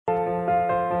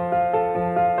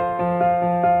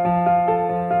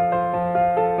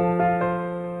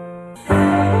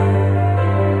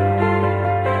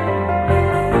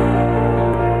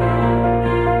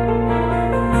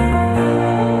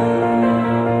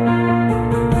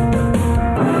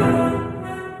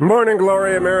Morning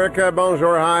glory, America.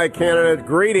 Bonjour, hi, Canada.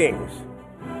 Greetings.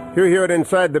 Hugh Hewitt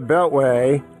inside the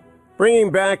Beltway,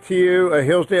 bringing back to you a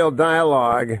Hillsdale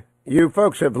dialogue. You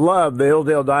folks have loved the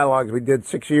Hillsdale dialogues we did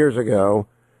 6 years ago.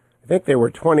 I think they were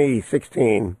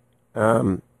 2016,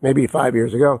 maybe 5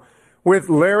 years ago, with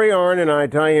Larry Arnn and I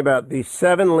talking about the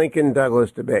 7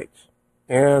 Lincoln-Douglas debates.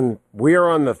 And we are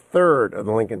on the 3rd of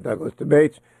the Lincoln-Douglas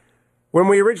debates. When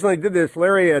we originally did this,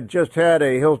 Larry had just had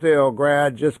a Hillsdale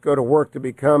grad just go to work to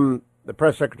become the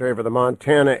press secretary for the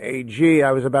Montana AG.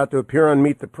 I was about to appear on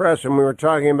Meet the Press, and we were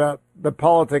talking about the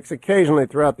politics occasionally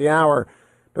throughout the hour.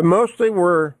 But mostly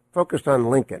we're focused on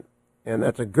Lincoln, and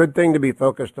that's a good thing to be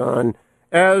focused on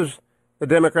as the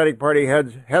Democratic Party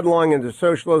heads headlong into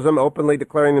socialism, openly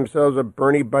declaring themselves a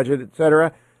Bernie budget,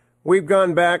 etc. We've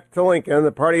gone back to Lincoln.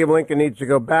 The party of Lincoln needs to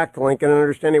go back to Lincoln and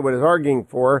understanding what it's arguing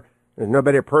for. There's no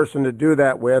better person to do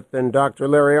that with than Dr.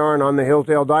 Larry Arnn on the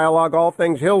Hillsdale Dialogue. All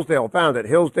things Hillsdale, found at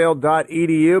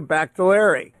hillsdale.edu. Back to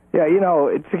Larry. Yeah, you know,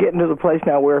 it's getting to the place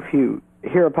now where if you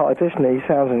hear a politician and he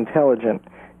sounds intelligent,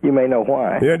 you may know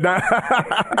why.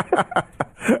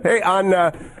 Hey, I'm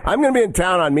going to be in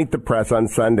town on Meet the Press on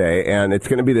Sunday, and it's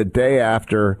going to be the day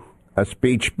after a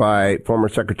speech by former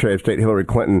Secretary of State Hillary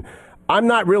Clinton. I'm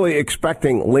not really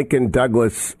expecting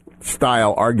Lincoln-Douglas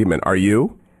style argument. Are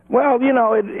you? Well, you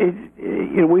know,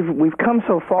 we've come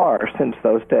so far since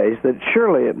those days that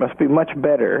surely it must be much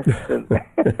better.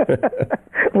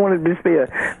 Won't it just be a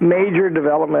major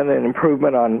development and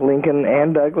improvement on Lincoln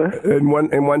and Douglas in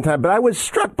one time? But I was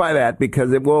struck by that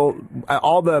because it will.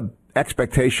 All the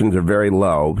expectations are very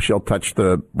low. She'll touch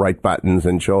the right buttons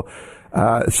and she'll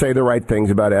say the right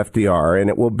things about FDR, and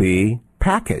it will be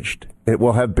packaged. It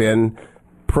will have been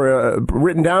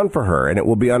written down for her, and it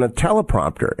will be on a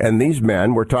teleprompter. And these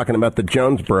men, we're talking about the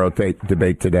Jonesboro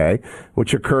debate today,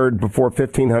 which occurred before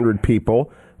 1,500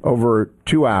 people over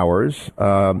 2 hours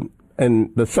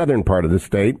in the southern part of the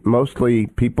state. Mostly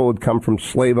people had come from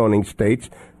slave-owning states,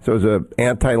 so it was an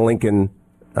anti-Lincoln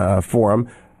forum.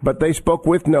 But they spoke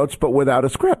with notes, but without a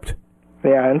script.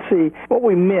 Yeah, and see, what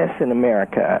we miss in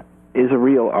America is a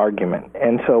real argument.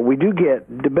 And so we do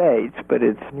get debates, but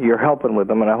you're helping with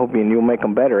them, and I hope you'll make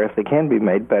them better if they can be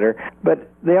made better. But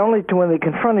when they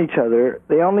confront each other,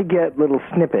 they only get little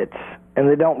snippets, and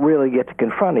they don't really get to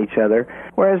confront each other.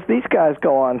 Whereas these guys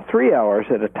go on 3 hours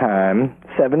at a time,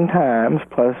 7 times,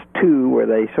 plus 2 where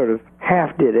they sort of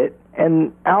half did it,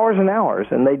 and hours,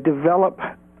 and they develop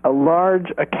a large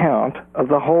account of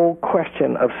the whole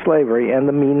question of slavery and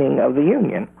the meaning of the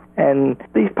Union. And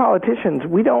these politicians,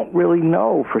 we don't really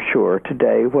know for sure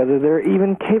today whether they're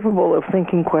even capable of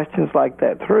thinking questions like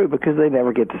that through because they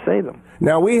never get to say them.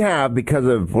 Now, we have, because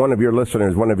of one of your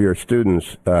listeners, one of your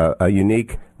students, a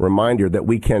unique reminder that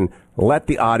we can let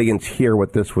the audience hear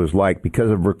what this was like because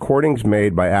of recordings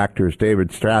made by actors David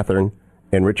Strathairn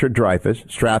and Richard Dreyfuss,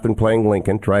 Strathairn playing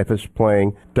Lincoln, Dreyfuss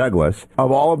playing Douglas,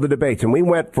 of all of the debates. And we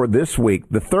went for this week,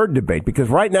 the 3rd debate, because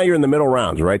right now you're in the middle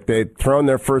rounds, right? They've thrown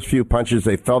their first few punches,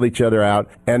 they felt each other out,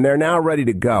 and they're now ready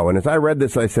to go. And as I read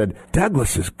this, I said,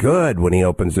 Douglas is good when he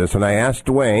opens this. And I asked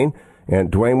Dwayne, and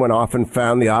Dwayne went off and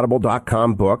found the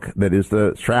audible.com book that is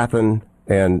the Strathairn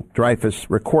and Dreyfuss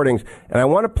recordings. And I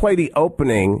want to play the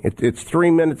opening. It's 3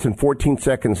 minutes and 14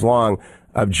 seconds long,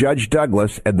 of Judge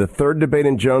Douglas at the 3rd debate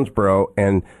in Jonesboro,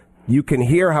 and you can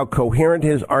hear how coherent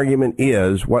his argument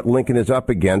is, what Lincoln is up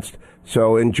against.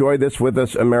 So enjoy this with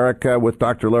us, America, with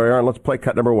Dr. Larry Arnn. Let's play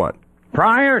cut number 1.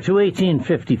 Prior to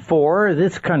 1854,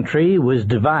 this country was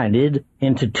divided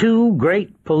into 2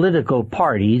 great political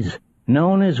parties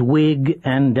known as Whig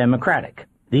and Democratic.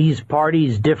 These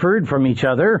parties differed from each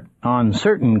other on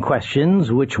certain questions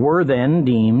which were then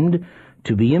deemed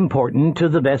to be important to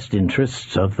the best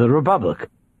interests of the Republic.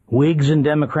 Whigs and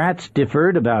Democrats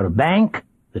differed about a bank,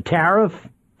 the tariff,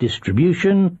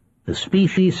 distribution, the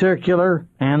specie circular,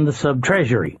 and the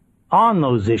sub-treasury. On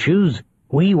those issues,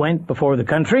 we went before the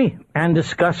country and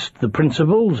discussed the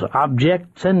principles,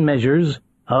 objects, and measures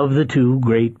of the 2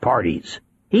 great parties.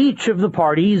 Each of the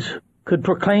parties could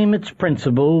proclaim its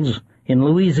principles in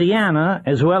Louisiana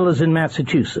as well as in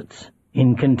Massachusetts,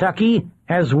 in Kentucky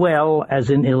as well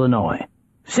as in Illinois.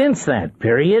 Since that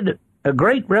period, a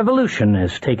great revolution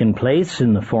has taken place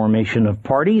in the formation of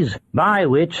parties, by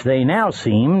which they now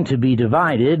seem to be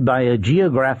divided by a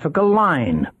geographical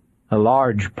line, a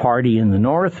large party in the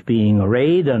North being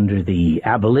arrayed under the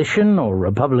abolition or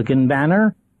Republican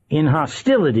banner in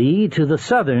hostility to the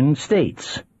Southern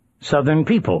states, Southern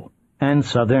people, and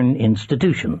Southern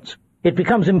institutions. It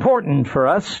becomes important for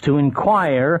us to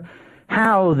inquire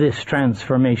how this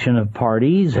transformation of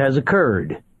parties has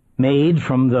occurred, made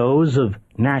from those of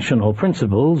national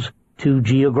principles to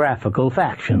geographical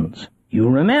factions. You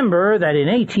remember that in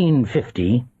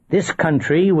 1850, this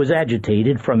country was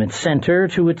agitated from its center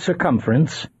to its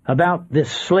circumference about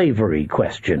this slavery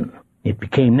question. It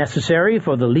became necessary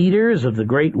for the leaders of the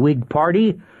great Whig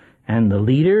Party and the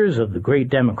leaders of the great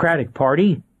Democratic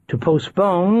Party to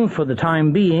postpone for the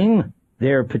time being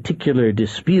their particular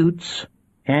disputes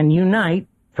and unite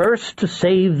first to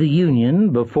save the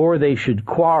Union before they should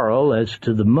quarrel as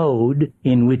to the mode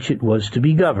in which it was to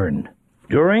be governed.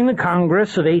 During the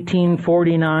Congress of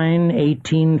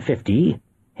 1849-1850,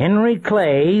 Henry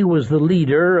Clay was the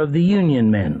leader of the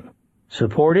Union men,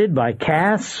 supported by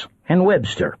Cass and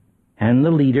Webster, and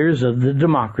the leaders of the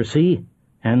Democracy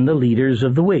and the leaders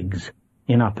of the Whigs,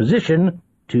 in opposition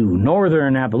to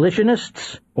Northern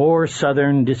abolitionists or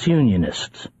Southern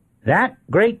disunionists. That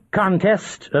great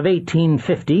contest of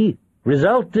 1850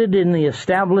 resulted in the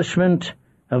establishment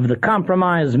of the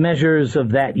compromise measures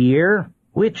of that year,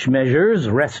 which measures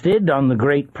rested on the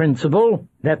great principle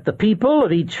that the people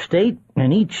of each state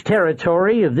and each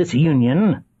territory of this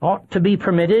Union ought to be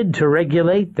permitted to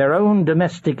regulate their own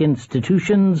domestic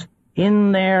institutions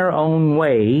in their own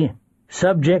way,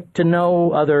 subject to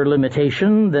no other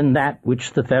limitation than that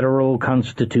which the federal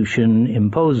Constitution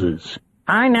imposes.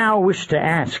 I now wish to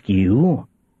ask you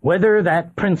whether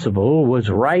that principle was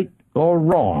right or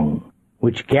wrong,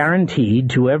 which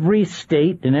guaranteed to every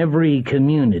state and every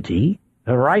community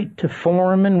the right to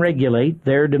form and regulate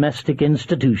their domestic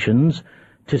institutions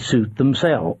to suit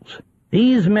themselves.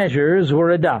 These measures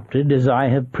were adopted, as I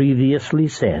have previously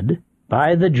said,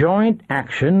 by the joint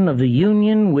action of the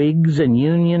Union Whigs and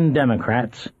Union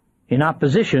Democrats in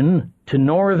opposition to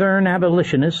Northern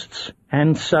abolitionists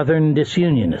and Southern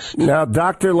disunionists. Now,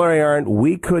 Dr. Larry Arndt,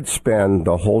 we could spend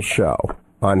the whole show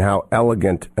on how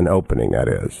elegant an opening that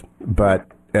is, but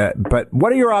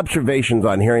what are your observations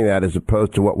on hearing that as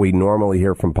opposed to what we normally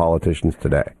hear from politicians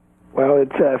today? Well,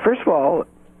 it's first of all,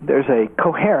 there's a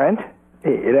coherent,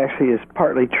 it actually is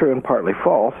partly true and partly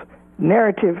false,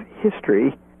 narrative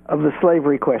history of the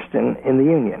slavery question in the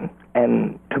Union.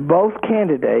 And to both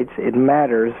candidates, it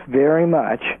matters very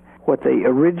much what the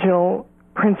original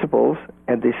principles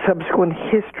and the subsequent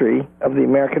history of the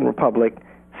American Republic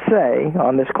say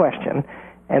on this question.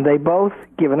 And they both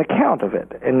give an account of it,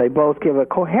 and they both give a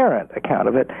coherent account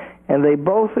of it, and they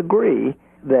both agree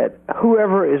that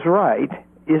whoever is right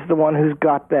is the one who's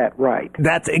got that right.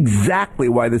 That's exactly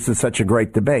why this is such a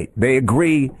great debate. They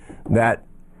agree that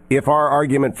if our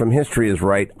argument from history is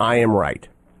right, I am right.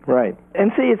 Right.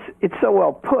 And see, it's so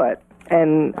well put,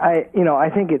 and I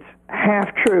think it's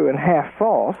half true and half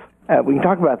false. We can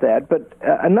talk about that, but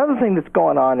another thing that's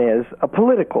going on is a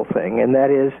political thing, and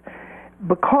that is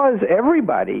because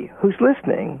everybody who's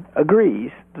listening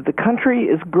agrees that the country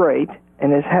is great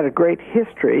and has had a great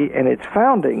history and its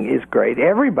founding is great,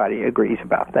 everybody agrees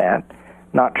about that,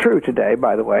 not true today,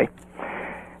 by the way,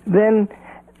 then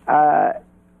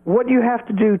what you have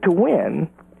to do to win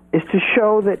is to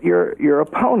show that your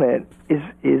opponent is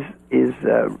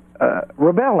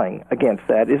rebelling against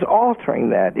that, is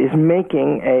altering that, is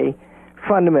making a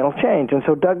fundamental change. And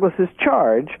so Douglas's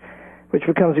charge, which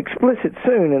becomes explicit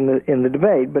soon in the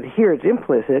debate, but here it's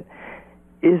implicit,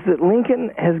 is that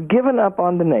Lincoln has given up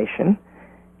on the nation.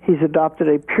 He's adopted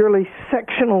a purely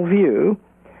sectional view,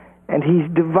 and he's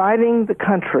dividing the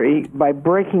country by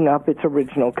breaking up its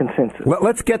original consensus.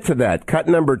 Let's get to that. Cut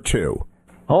number 2.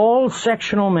 All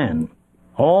sectional men,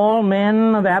 all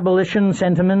men of abolition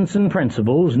sentiments and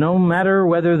principles, no matter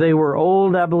whether they were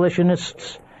old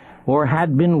abolitionists or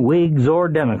had been Whigs or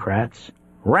Democrats,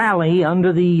 rally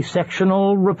under the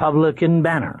sectional Republican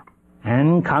banner,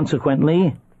 and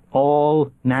consequently,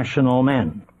 all national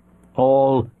men,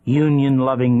 all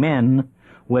Union-loving men,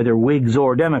 whether Whigs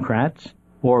or Democrats,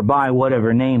 or by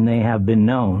whatever name they have been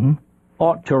known,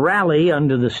 ought to rally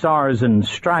under the Stars and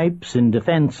Stripes in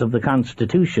defense of the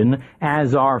Constitution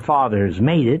as our fathers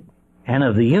made it, and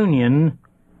of the Union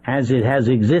as it has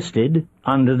existed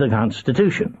under the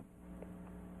Constitution.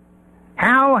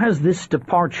 How has this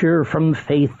departure from the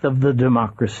faith of the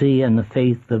democracy and the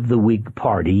faith of the Whig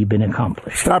Party been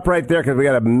accomplished? Stop right there, because we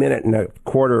got a minute and a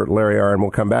quarter, Larry R., and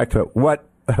we'll come back to it.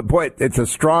 Boy, it's a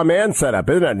straw man setup,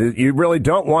 isn't it? You really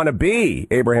don't want to be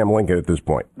Abraham Lincoln at this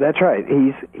point. That's right.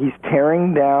 He's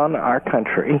tearing down our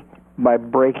country by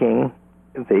breaking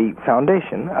the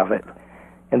foundation of it.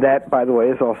 And that, by the way,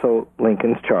 is also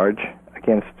Lincoln's charge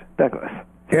against Douglas.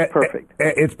 It's perfect.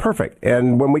 It's perfect.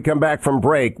 And when we come back from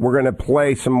break, we're going to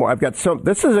play some more.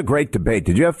 This is a great debate.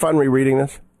 Did you have fun rereading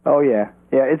this? Oh, yeah.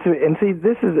 Yeah,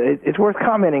 it's worth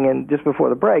commenting in just before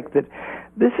the break that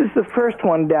this is the first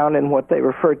one down in what they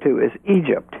refer to as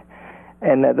Egypt.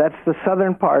 And that's the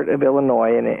southern part of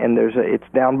Illinois, and it's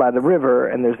down by the river,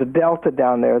 and there's a delta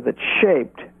down there that's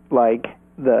shaped like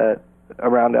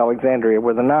around Alexandria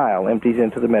where the Nile empties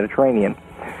into the Mediterranean.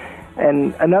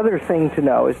 And another thing to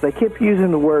know is they keep using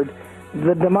the word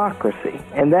the democracy,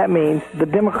 and that means the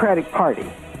Democratic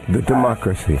Party. The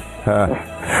democracy.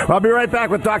 I'll be right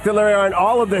back with Dr. Larry Arnn.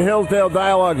 All of the Hillsdale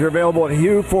dialogues are available at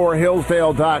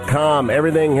hugh4hillsdale.com.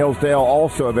 Everything Hillsdale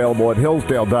also available at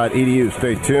hillsdale.edu.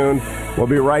 Stay tuned. We'll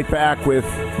be right back with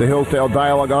the Hillsdale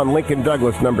dialogue on Lincoln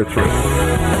Douglas number 3.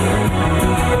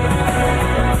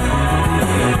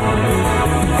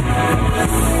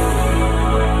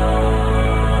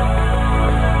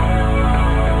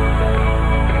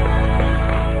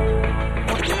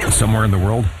 Somewhere in the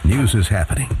world, news is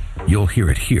happening. You'll hear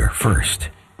it here first,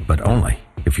 but only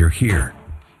if you're here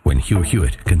when Hugh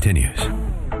Hewitt continues.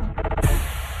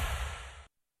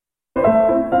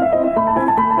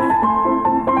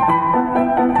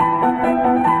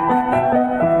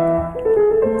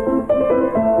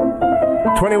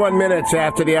 Minutes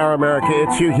after the hour, America.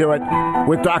 It's Hugh Hewitt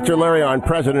with Dr. Larry Arnn,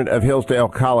 president of Hillsdale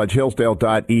College,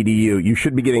 hillsdale.edu. You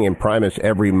should be getting Imprimis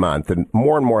every month. And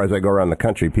more as I go around the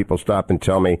country, people stop and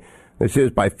tell me this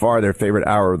is by far their favorite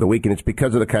hour of the week. And it's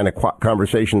because of the kind of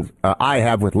conversations I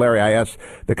have with Larry. I ask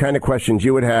the kind of questions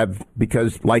you would have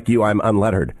because, like you, I'm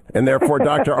unlettered. And therefore,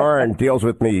 Dr. Arnn deals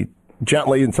with me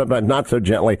gently and sometimes not so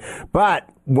gently. But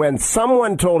when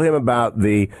someone told him about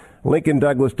the Lincoln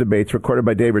Douglas debates recorded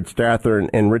by David Strather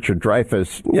and Richard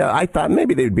Dreyfuss, yeah, I thought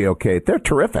maybe they'd be okay. They're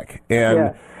terrific. And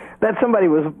yeah. That somebody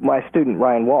was my student,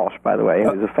 Ryan Walsh, by the way.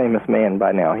 He's a famous man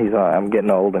by now. I'm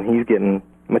getting old, and he's getting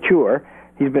mature.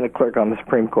 He's been a clerk on the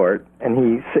Supreme Court, and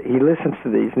he listens to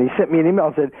these. And he sent me an email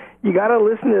and said, "You got to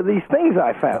listen to these things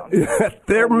I found."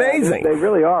 They're amazing. They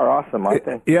really are awesome, aren't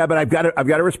they? Yeah, but I've got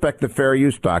to respect the fair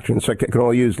use doctrine, so I can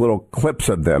only use little clips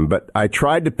of them. But I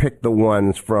tried to pick the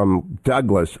ones from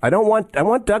Douglas. I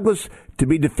want Douglas to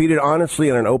be defeated honestly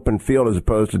in an open field as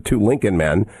opposed to two Lincoln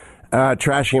men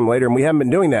trashing him later. And we haven't been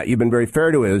doing that. You've been very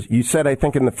fair to us. You said, I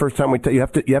think, in the first time you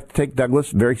have to take Douglas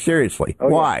very seriously. Oh,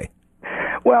 why?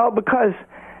 Yeah. Well, because.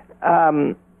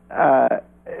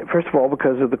 First of all,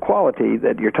 because of the quality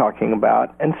that you're talking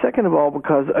about, and second of all,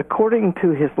 because according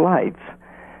to his lights,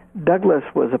 Douglas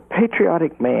was a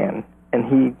patriotic man,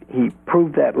 and he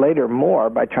proved that later more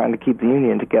by trying to keep the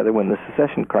Union together when the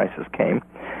secession crisis came.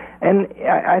 And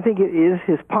I think it is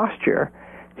his posture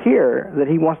here that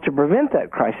he wants to prevent that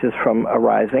crisis from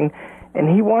arising, and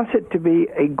he wants it to be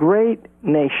a great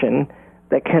nation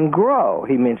that can grow.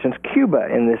 He mentions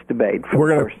Cuba in this debate.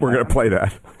 We're gonna play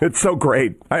that. It's so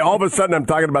great. All of a sudden, I'm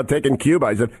talking about taking Cuba.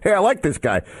 I said, "Hey, I like this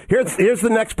guy." Here's the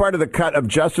next part of the cut of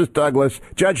Judge Douglas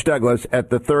at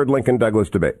the third Lincoln Douglas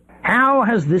debate. How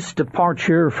has this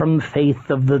departure from the faith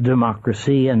of the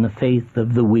democracy and the faith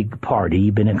of the Whig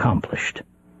Party been accomplished?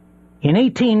 In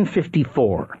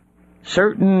 1854,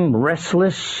 certain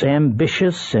restless,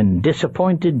 ambitious, and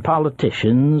disappointed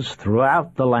politicians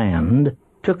throughout the land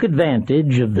took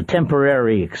advantage of the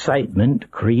temporary excitement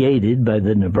created by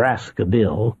the Nebraska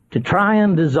bill to try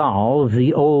and dissolve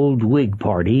the old Whig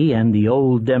Party and the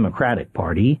old Democratic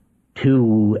Party,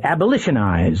 to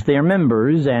abolitionize their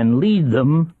members and lead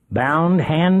them, bound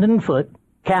hand and foot,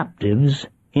 captives,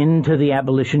 into the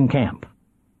abolition camp.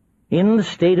 In the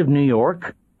state of New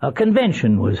York, a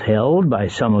convention was held by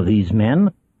some of these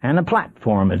men, and a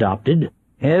platform adopted,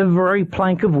 every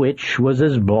plank of which was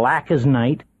as black as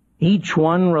night, each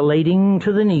one relating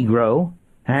to the Negro,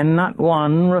 and not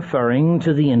one referring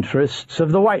to the interests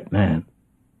of the white man.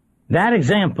 That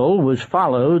example was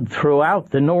followed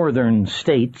throughout the northern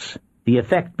states, the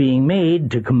effect being made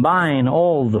to combine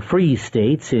all the free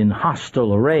states in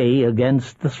hostile array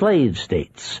against the slave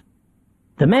states.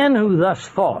 The men who thus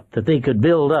thought that they could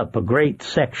build up a great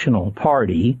sectional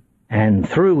party, and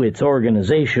through its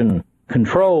organization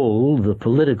control the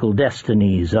political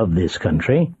destinies of this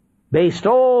country, based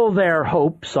all their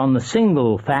hopes on the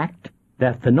single fact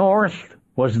that the North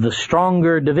was the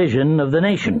stronger division of the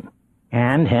nation,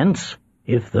 and hence,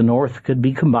 if the North could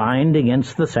be combined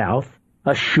against the South,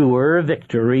 a sure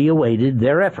victory awaited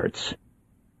their efforts.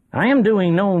 I am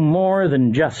doing no more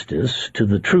than justice to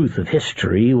the truth of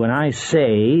history when I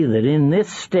say that in this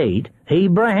state,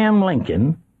 Abraham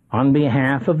Lincoln, on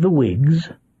behalf of the Whigs,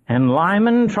 and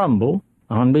Lyman Trumbull,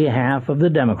 on behalf of the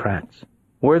Democrats,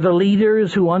 were the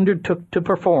leaders who undertook to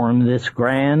perform this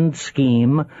grand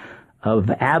scheme of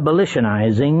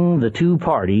abolitionizing the two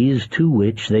parties to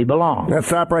which they belong. Now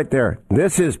stop right there.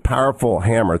 This is powerful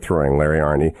hammer-throwing, Larry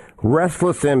Arney.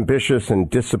 Restless, ambitious, and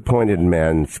disappointed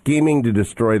men scheming to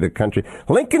destroy the country.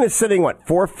 Lincoln is sitting,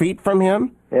 4 feet from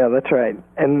him? Yeah, that's right.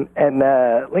 And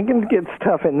Lincoln gets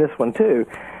tough in this one, too.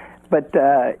 But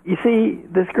you see,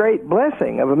 this great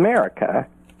blessing of America,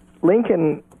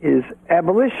 Lincoln is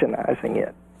abolitionizing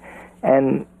it.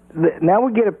 And now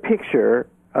we get a picture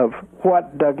of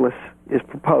what Douglas is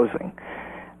proposing.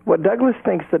 What Douglas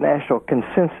thinks the national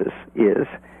consensus is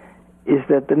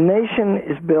that the nation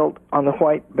is built on the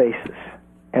white basis,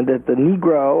 and that the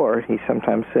Negro, or he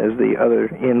sometimes says the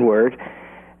other N-word,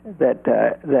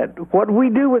 that what we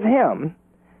do with him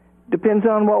depends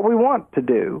on what we want to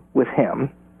do with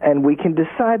him, and we can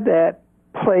decide that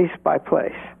place by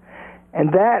place.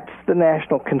 And that's the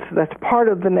that's part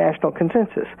of the national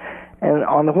consensus. And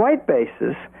on the white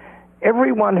basis,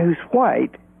 everyone who's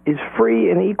white is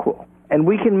free and equal. And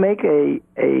we can make a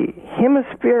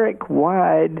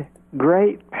hemispheric-wide,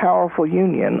 great, powerful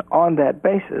union on that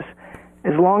basis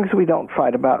as long as we don't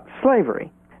fight about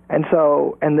slavery. And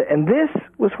so, and this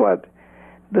was what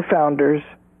the founders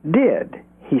did,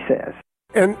 he says.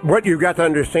 And what you've got to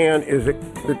understand is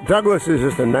that Douglas is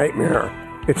just a nightmare.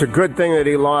 It's a good thing that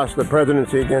he lost the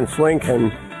presidency against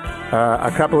Lincoln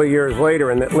a couple of years later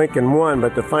and that Lincoln won,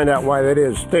 but to find out why that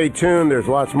is, stay tuned. There's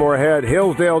lots more ahead.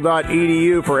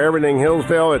 Hillsdale.edu for everything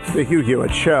Hillsdale. It's the Hugh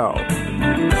Hewitt Show.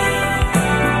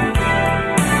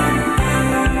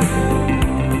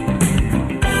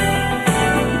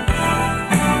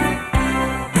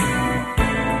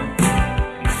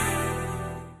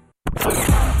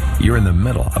 You're in the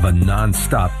middle of a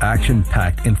non-stop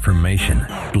action-packed information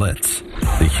blitz.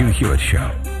 The Hugh Hewitt Show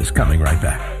is coming right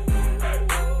back.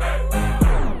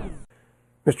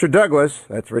 Mr. Douglas,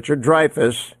 that's Richard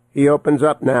Dreyfuss, he opens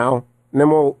up now, and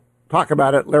then we'll talk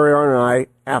about it, Larry Arnn and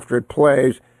I, after it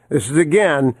plays. This is,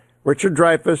 again, Richard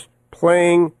Dreyfuss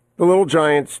playing the little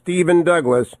giant Stephen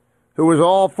Douglas, who was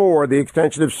all for the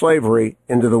extension of slavery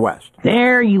into the West.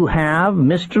 There you have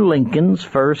Mr. Lincoln's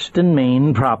first and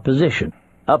main proposition,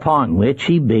 upon which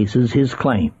he bases his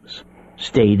claims,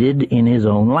 stated in his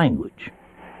own language.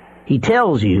 He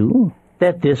tells you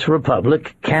that this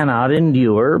republic cannot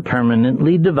endure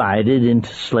permanently divided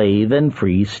into slave and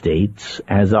free states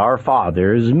as our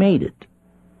fathers made it.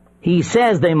 He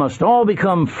says they must all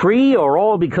become free or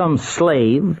all become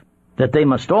slave, that they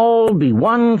must all be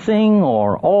one thing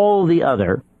or all the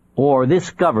other, or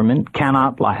this government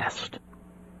cannot last.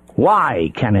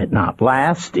 Why can it not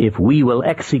last if we will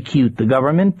execute the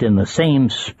government in the same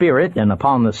spirit and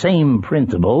upon the same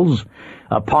principles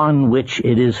upon which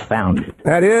it is founded?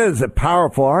 That is a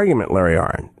powerful argument, Larry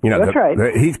Arnn. That's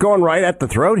right. He's going right at the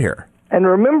throat here. And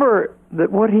remember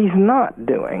that what he's not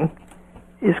doing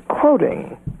is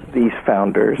quoting these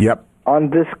founders on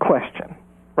this question,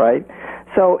 right?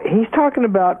 So he's talking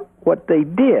about what they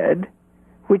did,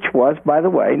 which was, by the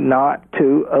way, not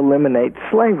to eliminate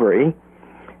slavery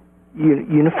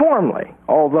uniformly,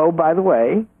 although, by the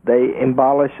way, they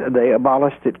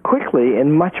abolished it quickly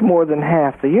in much more than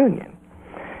half the Union.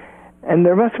 And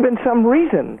there must have been some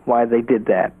reason why they did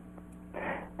that.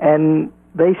 And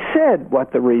they said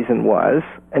what the reason was,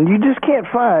 and you just can't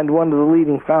find one of the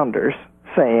leading founders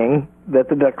saying that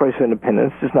the Declaration of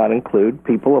Independence does not include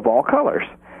people of all colors.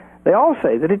 They all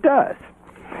say that it does.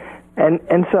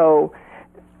 And so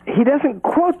he doesn't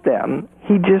quote them,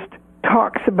 he just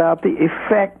talks about the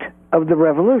effect of the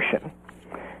revolution.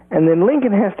 And then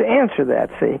Lincoln has to answer that,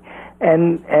 see.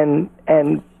 And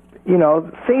you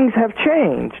know, things have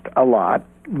changed a lot.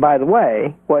 By the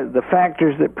way, what the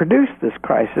factors that produced this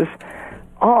crisis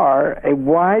are a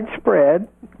widespread,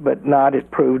 but not, it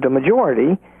proved, a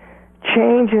majority,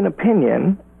 change in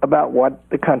opinion about what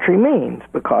the country means,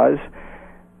 because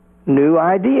new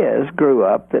ideas grew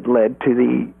up that led to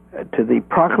the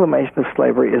proclamation of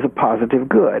slavery as a positive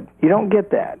good. You don't get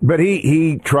that. But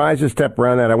he tries to step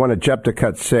around that. I want to jump to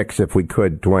cut 6, if we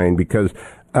could, Dwayne, because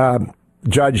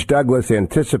Judge Douglas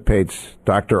anticipates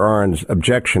Dr. Arnn's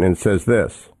objection and says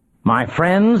this: My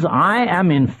friends, I am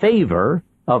in favor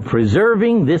of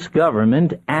preserving this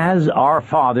government as our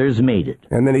fathers made it.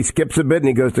 And then he skips a bit and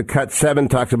he goes to cut 7,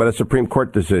 talks about a Supreme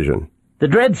Court decision. The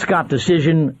Dred Scott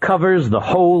decision covers the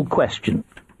whole question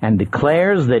and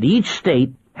declares that each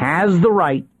state has the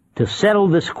right to settle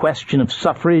this question of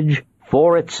suffrage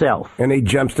for itself. And he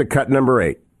jumps to cut number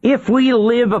 8. If we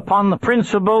live upon the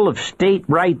principle of state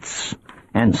rights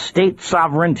and state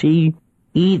sovereignty,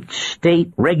 each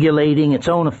state regulating its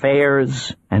own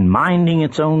affairs and minding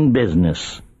its own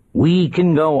business, we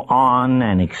can go on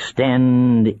and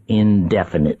extend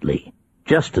indefinitely.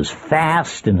 just as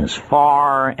fast and as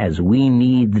far as we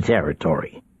need the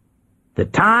territory. The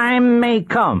time may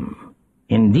come,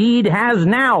 indeed has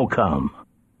now come,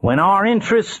 when our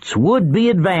interests would be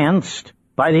advanced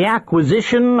by the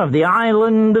acquisition of the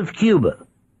island of Cuba.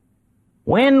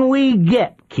 When we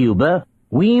get Cuba,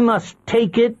 we must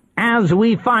take it as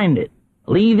we find it,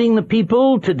 leaving the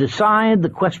people to decide the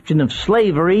question of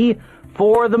slavery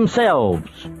for themselves,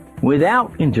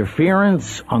 without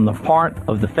interference on the part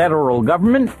of the federal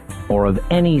government or of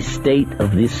any state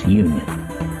of this union.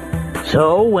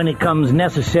 So, when it comes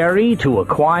necessary to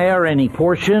acquire any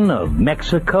portion of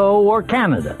Mexico or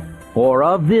Canada, or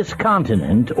of this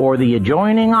continent or the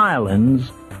adjoining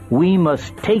islands, we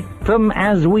must take them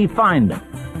as we find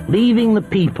them, leaving the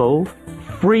people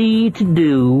free to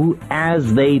do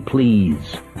as they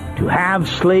please, to have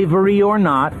slavery or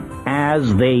not,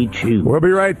 as they choose. We'll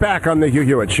be right back on the Hugh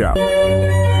Hewitt Show.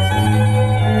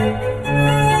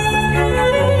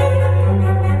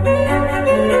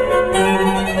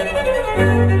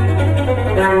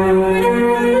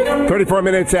 34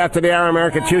 minutes after the hour,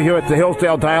 America. Hugh Hewitt, the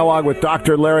Hillsdale Dialogue with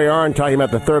Dr. Larry Arnn, talking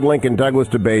about the third Lincoln-Douglas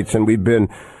debates, and we've been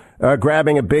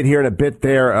grabbing a bit here and a bit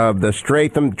there of the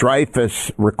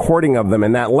Stratham-Dreyfus recording of them.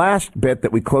 And that last bit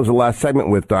that we closed the last segment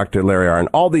with, Dr. Larry Arnn,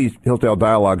 all these Hillsdale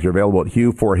Dialogues are available at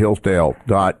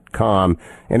hugh4hillsdale.com,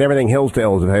 and everything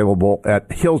Hillsdale is available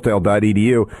at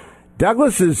hillsdale.edu.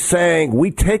 Douglas is saying we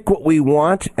take what we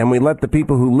want and we let the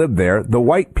people who live there, the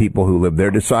white people who live there,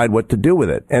 decide what to do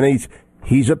with it. And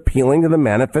he's appealing to the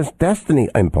manifest destiny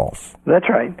impulse. That's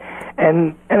right.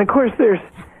 And of course there's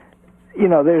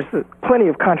plenty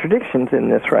of contradictions in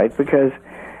this, right? Because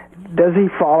does he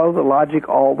follow the logic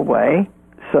all the way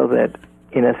so that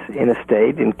in a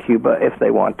state, in Cuba, if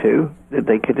they want to, that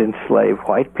they could enslave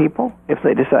white people if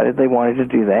they decided they wanted to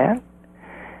do that?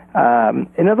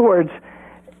 In other words,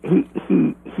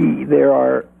 there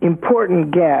are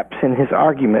important gaps in his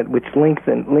argument which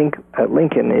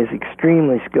Lincoln is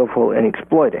extremely skillful in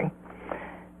exploiting,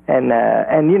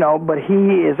 but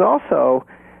he is also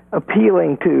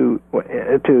appealing to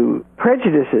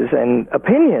prejudices and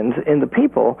opinions in the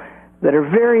people that are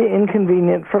very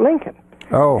inconvenient for Lincoln.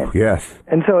 Oh, yes.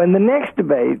 And so in the next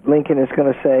debate, Lincoln is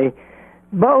going to say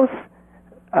both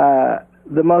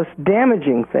the most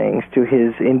damaging things to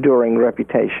his enduring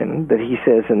reputation that he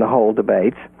says in the whole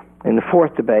debates, in the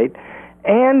fourth debate,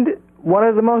 and one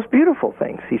of the most beautiful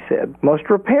things, he said, most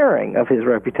repairing of his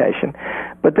reputation.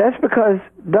 But that's because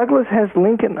Douglas has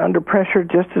Lincoln under pressure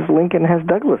just as Lincoln has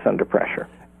Douglas under pressure.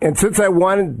 And since I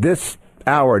wanted this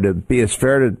hour to be as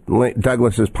fair to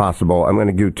Douglas as possible, I'm going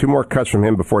to do two more cuts from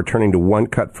him before turning to one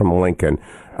cut from Lincoln.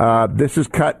 This is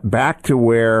cut back to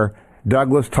where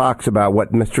Douglas talks about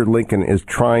what Mr. Lincoln is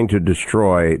trying to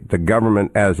destroy, the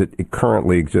government as it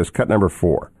currently exists. Cut number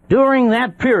 4. During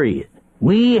that period,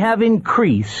 we have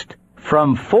increased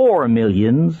from 4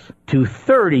 millions to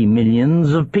 30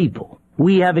 millions of people.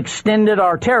 We have extended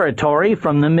our territory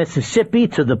from the Mississippi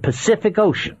to the Pacific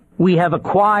Ocean. We have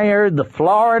acquired the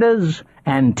Floridas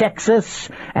and Texas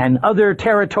and other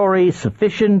territories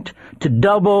sufficient to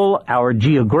double our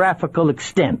geographical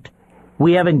extent.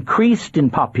 We have increased in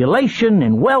population,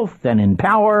 in wealth, and in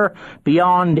power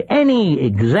beyond any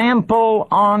example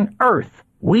on earth.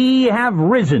 We have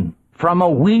risen from a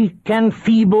weak and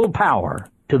feeble power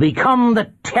to become the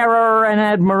terror and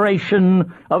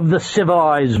admiration of the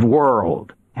civilized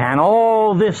world. And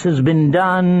all this has been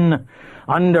done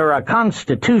under a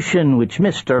Constitution which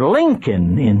Mr.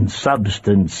 Lincoln, in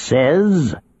substance,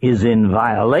 says is in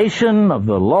violation of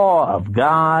the law of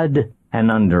God, and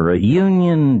under a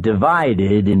union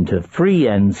divided into free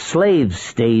and slave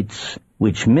states,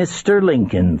 which Mr.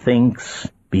 Lincoln thinks,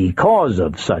 because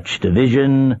of such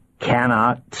division,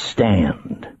 cannot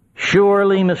stand.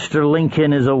 Surely Mr.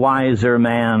 Lincoln is a wiser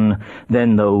man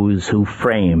than those who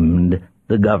framed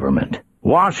the government.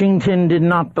 Washington did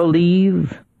not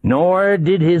believe, nor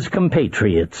did his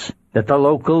compatriots, that the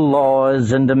local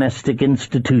laws and domestic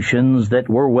institutions that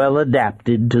were well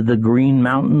adapted to the Green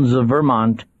Mountains of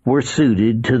Vermont were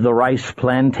suited to the rice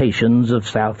plantations of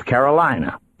South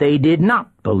Carolina. They did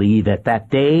not believe at that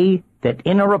day that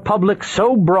in a republic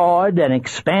so broad and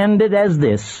expanded as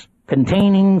this,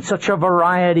 containing such a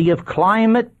variety of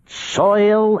climate,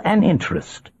 soil, and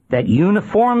interest, that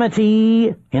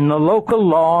uniformity in the local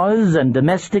laws and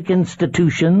domestic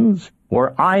institutions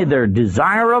were either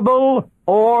desirable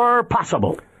or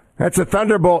possible. That's a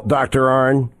thunderbolt, Dr.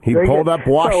 Arnn. He pulled up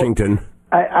Washington. So,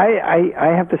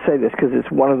 I have to say this because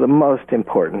it's one of the most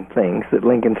important things that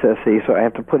Lincoln says to you, so I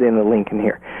have to put in the Lincoln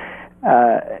here.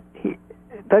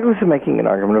 Douglas is making an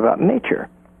argument about nature.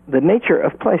 The nature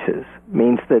of places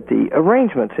means that the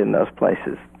arrangements in those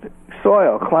places,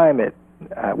 soil, climate,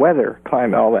 weather,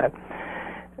 climate, all that,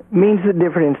 means the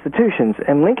different institutions.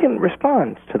 And Lincoln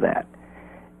responds to that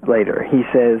later. He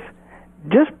says,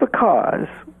 just because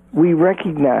we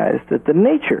recognize that the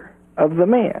nature of the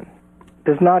man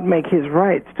does not make his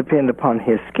rights depend upon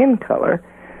his skin color,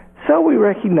 so we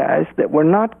recognize that we're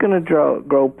not going to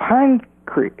grow pine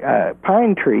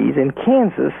trees in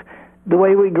Kansas the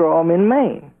way we grow them in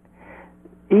Maine.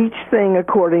 Each thing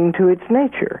according to its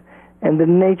nature. And the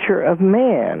nature of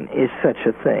man is such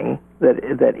a thing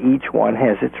that each one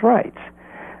has its rights.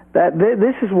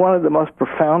 This is one of the most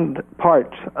profound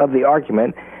parts of the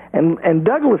argument. And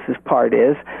Douglas's part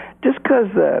is, just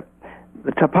because the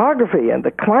topography and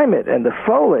the climate and the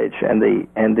foliage and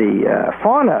the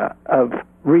fauna of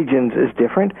regions is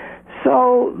different,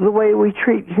 so the way we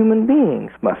treat human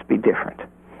beings must be different.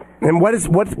 And what's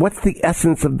the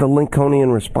essence of the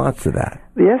Lincolnian response to that?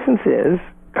 The essence is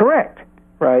correct,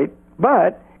 right?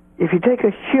 But if you take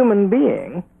a human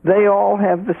being, they all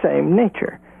have the same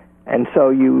nature. And so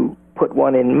you put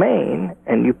one in Maine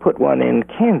and you put one in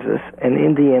Kansas, and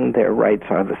in the end their rights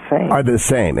are the same. Are the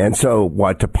same. And so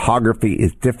what topography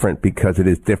is different because it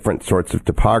is different sorts of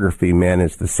topography. Man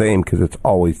is the same because it's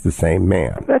always the same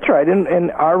man. That's right.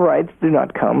 And our rights do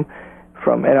not come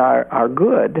from, and our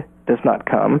good does not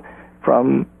come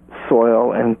from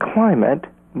soil and climate,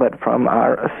 but from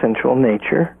our essential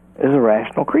nature as a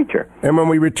rational creature. And when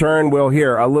we return, we'll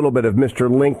hear a little bit of Mr.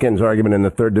 Lincoln's argument in the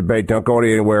third debate. Don't go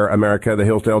anywhere, America. The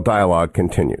Hillsdale Dialogue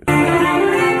continues.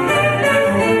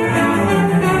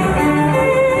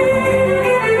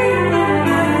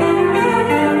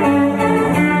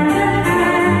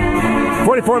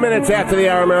 44 minutes after the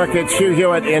hour, America. It's Hugh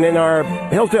Hewitt, and in our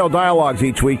Hillsdale Dialogues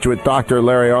each week with Dr.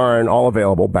 Larry Arnn, all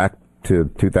available back to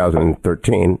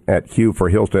 2013 at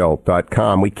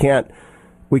hughforhillsdale.com. We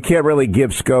can't really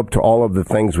give scope to all of the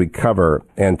things we cover.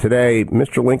 And today,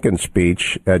 Mr. Lincoln's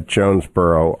speech at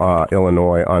Jonesboro,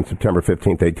 Illinois, on September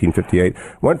 15th, 1858,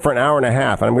 went for an hour and a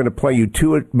half. And I'm going to play you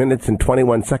 2 minutes and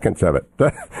 21 seconds of it.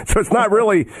 So it's not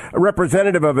really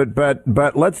representative of it,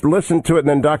 but let's listen to it. And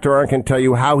then Dr. Arnn can tell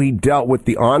you how he dealt with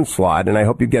the onslaught. And I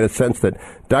hope you get a sense that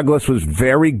Douglas was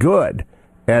very good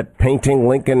at painting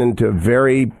Lincoln into a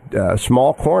very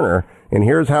small corner. And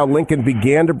here's how Lincoln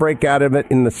began to break out of it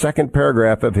in the second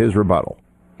paragraph of his rebuttal.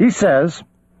 He says,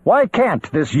 "Why can't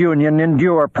this union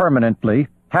endure permanently,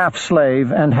 half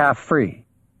slave and half free?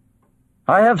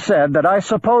 I have said that I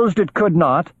supposed it could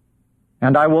not,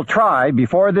 and I will try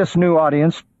before this new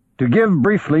audience to give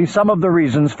briefly some of the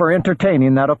reasons for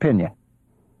entertaining that opinion.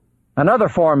 Another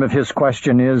form of his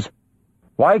question is,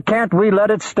 why can't we let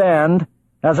it stand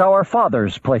as our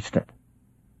fathers placed it?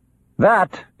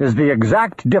 That is the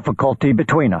exact difficulty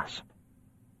between us.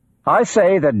 I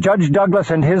say that Judge Douglas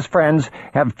and his friends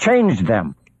have changed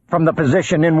them from the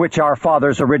position in which our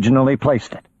fathers originally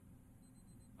placed it.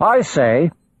 I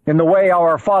say, in the way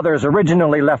our fathers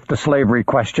originally left the slavery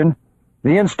question,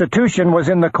 the institution was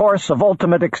in the course of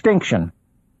ultimate extinction,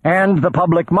 and the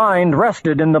public mind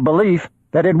rested in the belief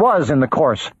that it was in the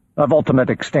course of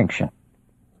ultimate extinction.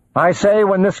 I say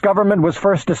when this government was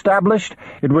first established,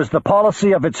 it was the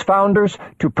policy of its founders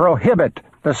to prohibit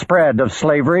the spread of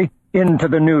slavery into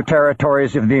the new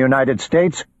territories of the United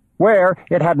States, where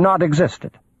it had not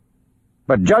existed.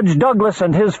 But Judge Douglas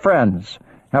and his friends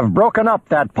have broken up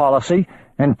that policy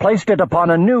and placed it upon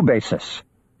a new basis,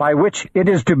 by which it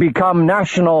is to become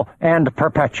national and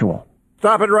perpetual."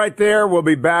 Stop it right there. We'll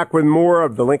be back with more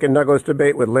of the Lincoln-Douglas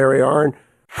debate with Larry Arnn.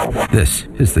 This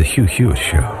is the Hugh Hewitt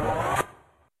Show.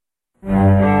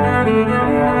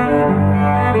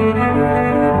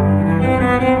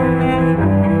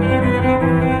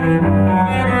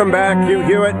 Welcome back, Hugh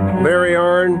Hewitt, Larry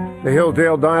Arnn, the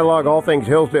Hillsdale Dialogue, all things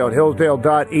Hillsdale at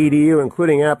hillsdale.edu,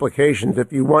 including applications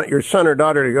if you want your son or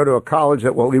daughter to go to a college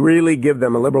that will really give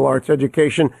them a liberal arts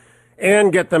education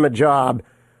and get them a job.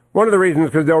 One of the reasons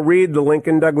is because they'll read the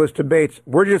Lincoln-Douglas debates.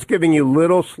 We're just giving you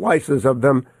little slices of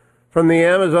them from the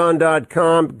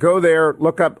Amazon.com. Go there,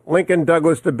 look up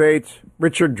Lincoln-Douglas debates,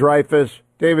 Richard Dreyfuss,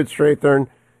 David Strathern.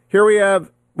 Here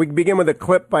we begin with a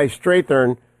clip by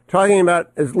Strathern talking about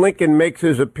as Lincoln makes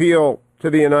his appeal to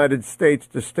the United States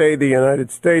to stay the United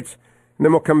States, and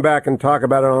then we'll come back and talk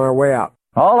about it on our way out.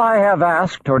 "All I have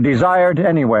asked or desired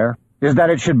anywhere is that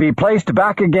it should be placed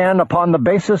back again upon the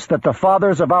basis that the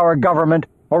fathers of our government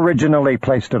originally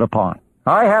placed it upon.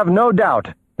 I have no doubt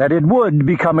that it would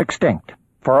become extinct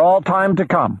for all time to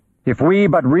come if we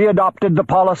but readopted the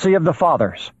policy of the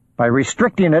fathers by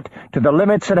restricting it to the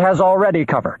limits it has already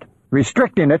covered,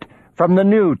 restricting it from the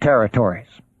new territories.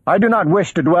 I do not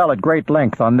wish to dwell at great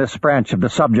length on this branch of the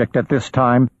subject at this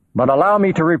time, but allow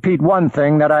me to repeat one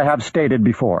thing that I have stated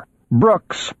before.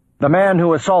 Brooks, the man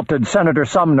who assaulted Senator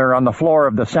Sumner on the floor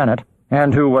of the Senate,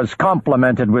 and who was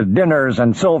complimented with dinners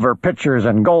and silver pitchers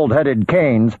and gold-headed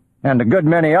canes, and a good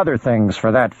many other things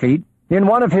for that feat, in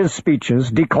one of his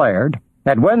speeches declared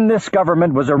that when this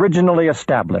government was originally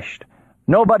established,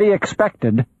 nobody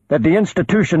expected that the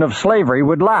institution of slavery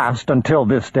would last until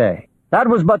this day. That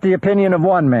was but the opinion of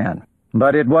one man,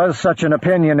 but it was such an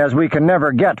opinion as we can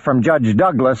never get from Judge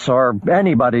Douglas or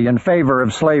anybody in favor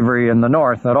of slavery in the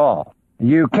North at all.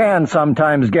 You can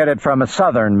sometimes get it from a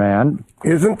Southern man.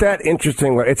 Isn't that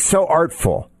interesting? It's so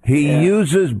artful. He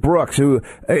uses Brooks, who,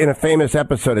 in a famous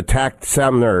episode, attacked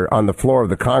Sumner on the floor of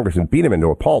the Congress and beat him into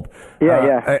a pulp.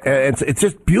 It's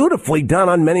just beautifully done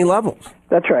on many levels.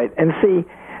 That's right. And see,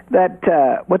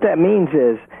 that what that means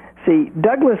is,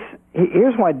 Douglas,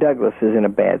 here's why Douglas is in a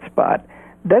bad spot.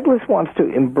 Douglas wants to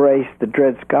embrace the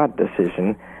Dred Scott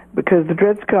decision because the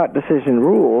Dred Scott decision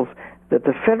rules that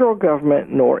the federal government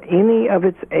nor any of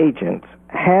its agents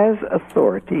has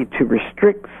authority to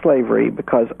restrict slavery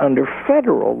because under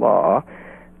federal law,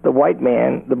 the black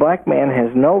man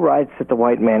has no rights that the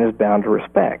white man is bound to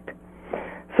respect.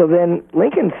 So then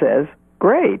Lincoln says,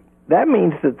 great, that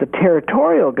means that the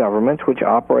territorial governments, which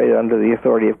operate under the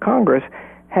authority of Congress,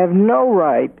 have no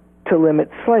right to limit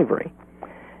slavery.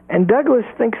 And Douglas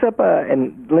thinks up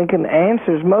and Lincoln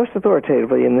answers most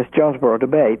authoritatively in this Jonesboro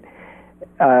debate,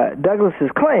 Douglas's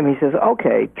claim. He says,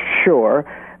 okay, sure,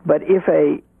 but if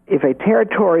a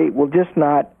territory will just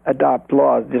not adopt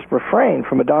laws, just refrain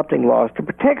from adopting laws to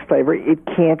protect slavery, it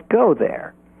can't go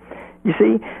there. You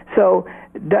see, so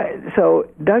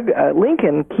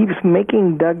Lincoln keeps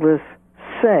making Douglas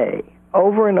say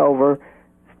over and over,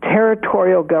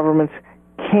 territorial governments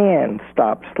can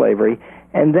stop slavery,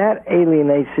 and that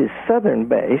alienates his southern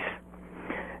base.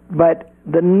 But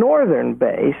the northern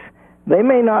base, they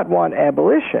may not want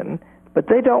abolition, but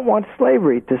they don't want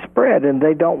slavery to spread, and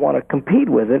they don't want to compete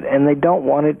with it, and they don't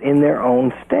want it in their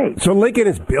own state. So Lincoln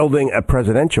is building a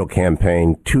presidential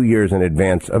campaign 2 years in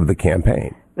advance of the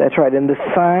campaign. That's right, and the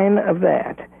sign of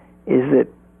that is that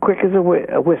quick as a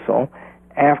whistle,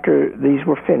 after these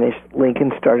were finished,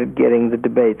 Lincoln started getting the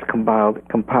debates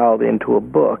compiled into a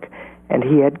book, and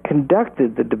he had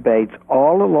conducted the debates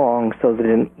all along so that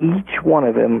in each one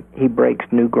of them he breaks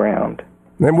new ground.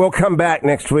 And we'll come back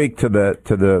next week to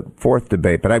the fourth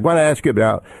debate, but I want to ask you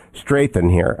about Strathern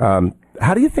here.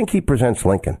 How do you think he presents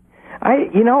Lincoln? I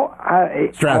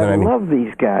love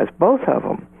these guys, both of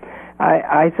them.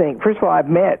 I think, first of all, I've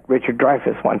met Richard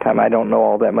Dreyfuss one time. I don't know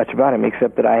all that much about him,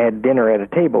 except that I had dinner at a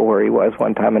table where he was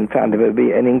one time and found him to be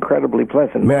an incredibly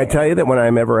pleasant man. I tell you that when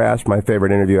I'm ever asked my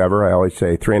favorite interview ever, I always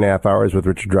say 3.5 hours with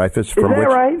Richard Dreyfuss. Is that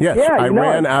right? Yes, yeah, I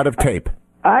ran out of tape.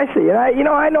 I see, and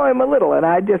I know him a little, and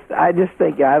I just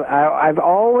think I've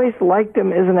always liked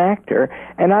him as an actor,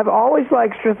 and I've always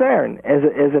liked Strathern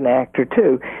as an actor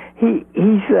too.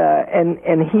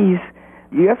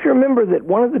 You have to remember that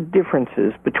one of the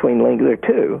differences between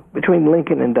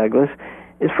Lincoln and Douglas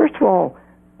is, first of all,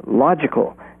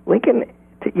 logical. Lincoln,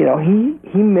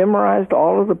 he memorized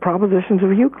all of the propositions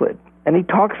of Euclid, and he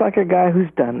talks like a guy who's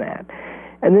done that.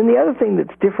 And then the other thing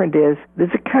that's different is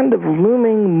there's a kind of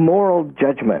looming moral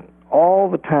judgment all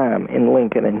the time in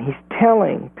Lincoln, and he's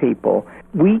telling people,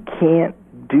 we can't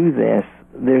do this.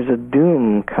 There's a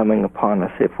doom coming upon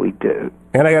us if we do.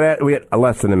 And we had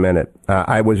less than a minute.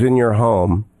 I was in your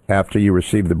home after you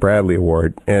received the Bradley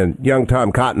Award, and young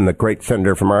Tom Cotton, the great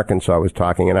senator from Arkansas, was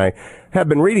talking, and I have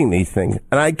been reading these things,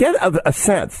 and I get a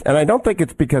sense, and I don't think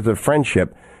it's because of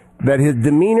friendship, that his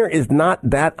demeanor is not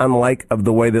that unlike of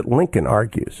the way that Lincoln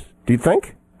argues. Do you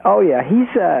think? Oh, yeah. He's,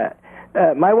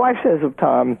 my wife says of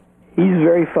Tom, he's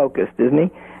very focused, isn't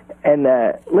he? And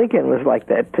Lincoln was like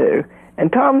that, too.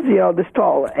 And Tom's, this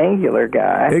tall, angular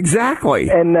guy.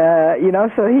 Exactly. And,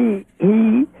 so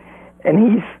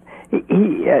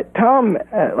Tom,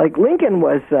 like Lincoln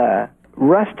was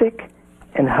rustic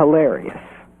and hilarious,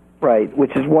 right,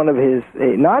 which is one of his,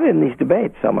 not in these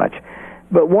debates so much,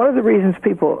 but one of the reasons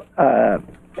people,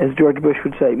 as George Bush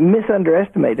would say,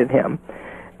 misunderestimated him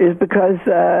is because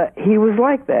he was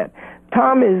like that.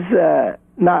 Tom is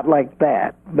not like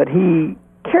that, but he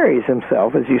carries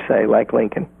himself, as you say, like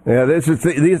Lincoln. Yeah, this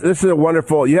is a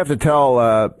wonderful. You have to tell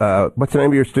what's the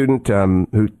name of your student?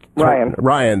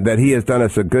 Ryan, that he has done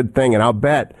us a good thing, and I'll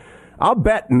bet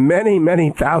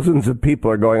many thousands of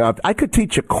people are going off. I could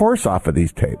teach a course off of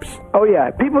these tapes. Oh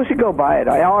yeah, people should go buy it.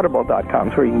 Audible.com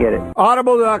is where you can get it.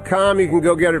 Audible.com. You can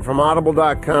go get it from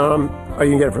Audible.com, or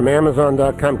you can get it from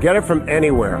Amazon.com. Get it from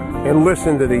anywhere and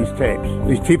listen to these tapes.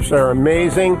 These tapes are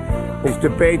amazing. These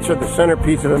debates are the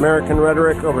centerpiece of American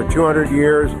rhetoric over 200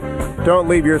 years. Don't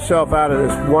leave yourself out of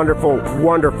this wonderful,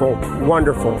 wonderful,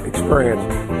 wonderful experience.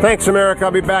 Thanks, America.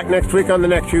 I'll be back next week on the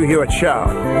next Hugh Hewitt Show.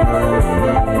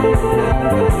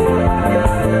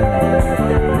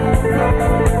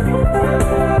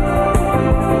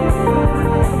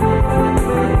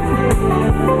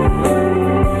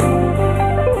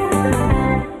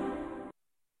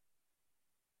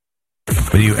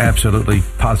 But you absolutely,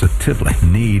 positively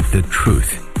need the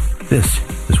truth. This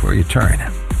is where you turn.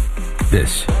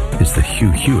 This is the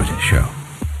Hugh Hewitt Show.